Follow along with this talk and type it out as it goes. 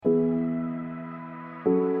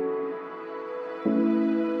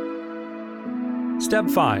Step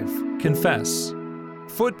 5. Confess.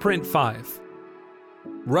 Footprint 5.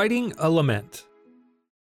 Writing a lament.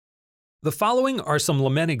 The following are some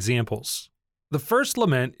lament examples. The first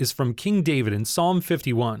lament is from King David in Psalm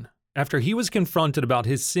 51, after he was confronted about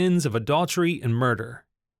his sins of adultery and murder.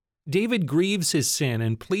 David grieves his sin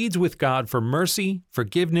and pleads with God for mercy,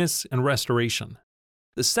 forgiveness, and restoration.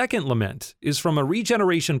 The second lament is from a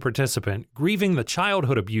regeneration participant grieving the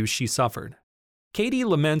childhood abuse she suffered. Katie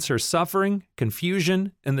laments her suffering,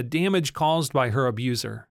 confusion, and the damage caused by her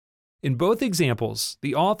abuser. In both examples,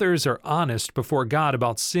 the authors are honest before God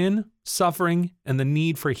about sin, suffering, and the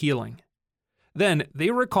need for healing. Then,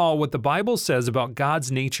 they recall what the Bible says about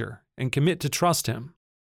God's nature and commit to trust Him.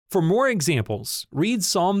 For more examples, read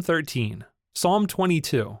Psalm 13, Psalm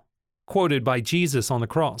 22, quoted by Jesus on the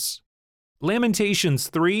cross, Lamentations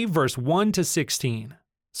 3, verse 1 to 16,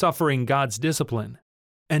 suffering God's discipline,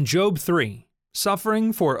 and Job 3,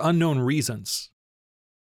 suffering for unknown reasons.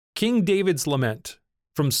 King David's Lament,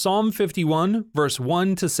 from Psalm 51, verse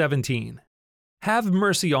 1 to 17. Have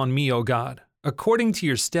mercy on me, O God, according to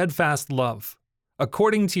your steadfast love.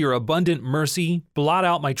 According to your abundant mercy, blot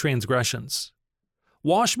out my transgressions.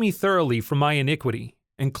 Wash me thoroughly from my iniquity,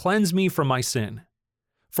 and cleanse me from my sin.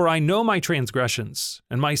 For I know my transgressions,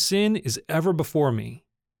 and my sin is ever before me.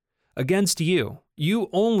 Against you, you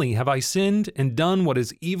only have I sinned and done what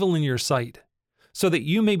is evil in your sight, so that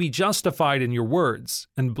you may be justified in your words,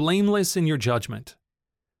 and blameless in your judgment.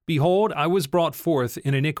 Behold, I was brought forth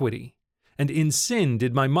in iniquity, and in sin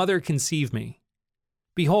did my mother conceive me.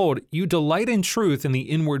 Behold, you delight in truth in the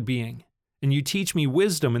inward being, and you teach me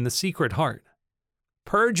wisdom in the secret heart.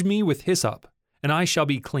 Purge me with hyssop, and I shall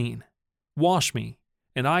be clean. Wash me,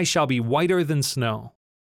 and I shall be whiter than snow.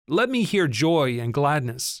 Let me hear joy and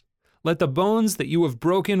gladness. Let the bones that you have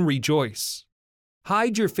broken rejoice.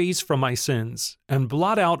 Hide your face from my sins, and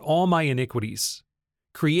blot out all my iniquities.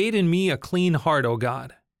 Create in me a clean heart, O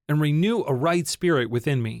God, and renew a right spirit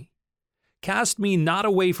within me. Cast me not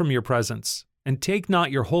away from your presence, and take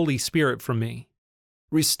not your Holy Spirit from me.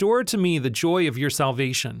 Restore to me the joy of your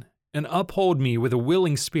salvation, and uphold me with a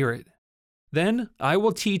willing spirit. Then I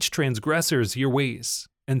will teach transgressors your ways,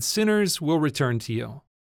 and sinners will return to you.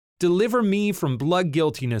 Deliver me from blood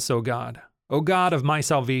guiltiness, O God of my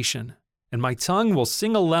salvation, and my tongue will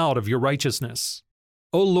sing aloud of your righteousness.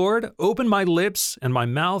 O Lord, open my lips, and my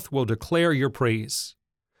mouth will declare your praise.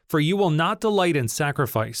 For you will not delight in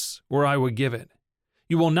sacrifice, or I would give it.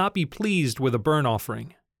 You will not be pleased with a burnt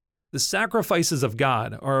offering. The sacrifices of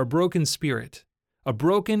God are a broken spirit, a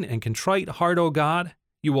broken and contrite heart, O God,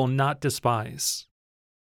 you will not despise.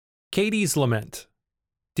 Katie's Lament.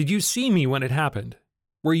 Did you see me when it happened?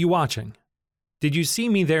 Were you watching? Did you see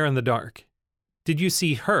me there in the dark? Did you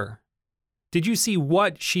see her? Did you see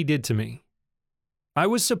what she did to me? I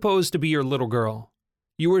was supposed to be your little girl.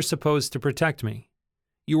 You were supposed to protect me.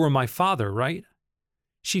 You were my father, right?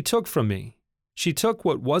 She took from me. She took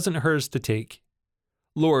what wasn't hers to take.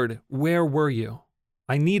 Lord, where were you?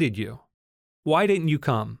 I needed you. Why didn't you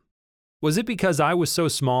come? Was it because I was so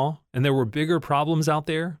small and there were bigger problems out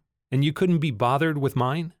there and you couldn't be bothered with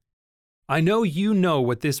mine? I know you know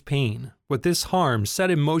what this pain, what this harm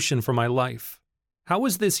set in motion for my life. How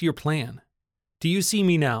was this your plan? Do you see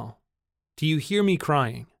me now? Do you hear me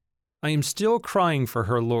crying? I am still crying for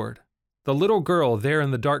her, Lord, the little girl there in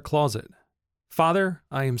the dark closet. Father,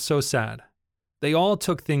 I am so sad. They all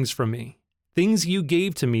took things from me, things you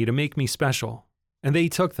gave to me to make me special, and they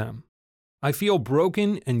took them. I feel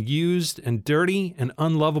broken and used and dirty and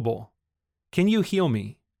unlovable. Can you heal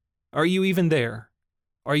me? Are you even there?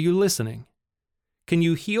 Are you listening? Can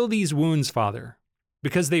you heal these wounds, Father?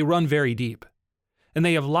 Because they run very deep, and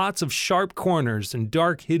they have lots of sharp corners and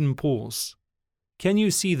dark hidden pools. Can you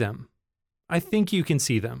see them? I think you can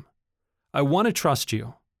see them. I want to trust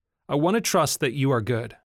you. I want to trust that you are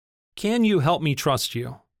good. Can you help me trust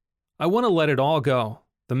you? I want to let it all go.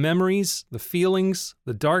 The memories, the feelings,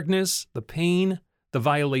 the darkness, the pain, the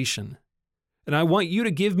violation. And I want you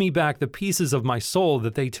to give me back the pieces of my soul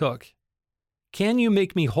that they took. Can you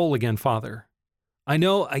make me whole again, Father? I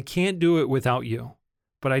know I can't do it without you,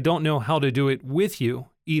 but I don't know how to do it with you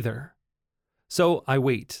either. So I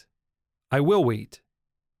wait. I will wait.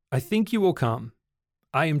 I think you will come.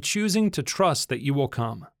 I am choosing to trust that you will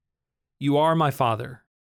come. You are my Father.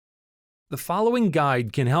 The following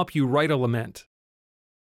guide can help you write a lament.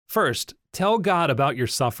 First, tell God about your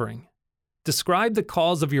suffering. Describe the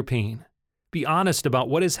cause of your pain. Be honest about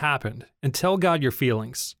what has happened and tell God your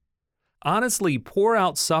feelings. Honestly pour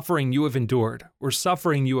out suffering you have endured or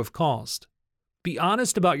suffering you have caused. Be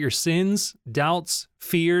honest about your sins, doubts,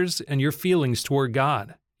 fears, and your feelings toward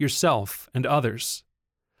God, yourself, and others.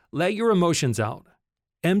 Let your emotions out.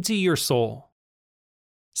 Empty your soul.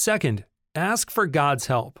 Second, ask for God's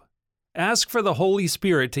help. Ask for the Holy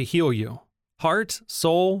Spirit to heal you, heart,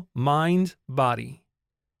 soul, mind, body.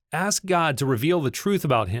 Ask God to reveal the truth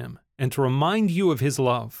about Him and to remind you of His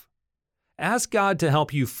love. Ask God to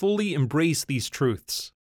help you fully embrace these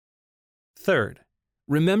truths. Third,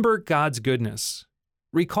 remember God's goodness.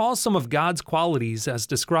 Recall some of God's qualities as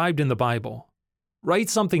described in the Bible. Write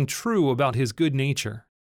something true about His good nature.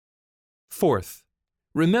 Fourth,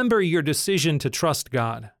 remember your decision to trust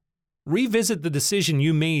God. Revisit the decision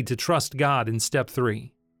you made to trust God in step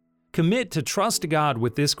 3. Commit to trust God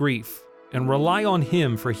with this grief and rely on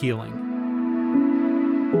Him for healing.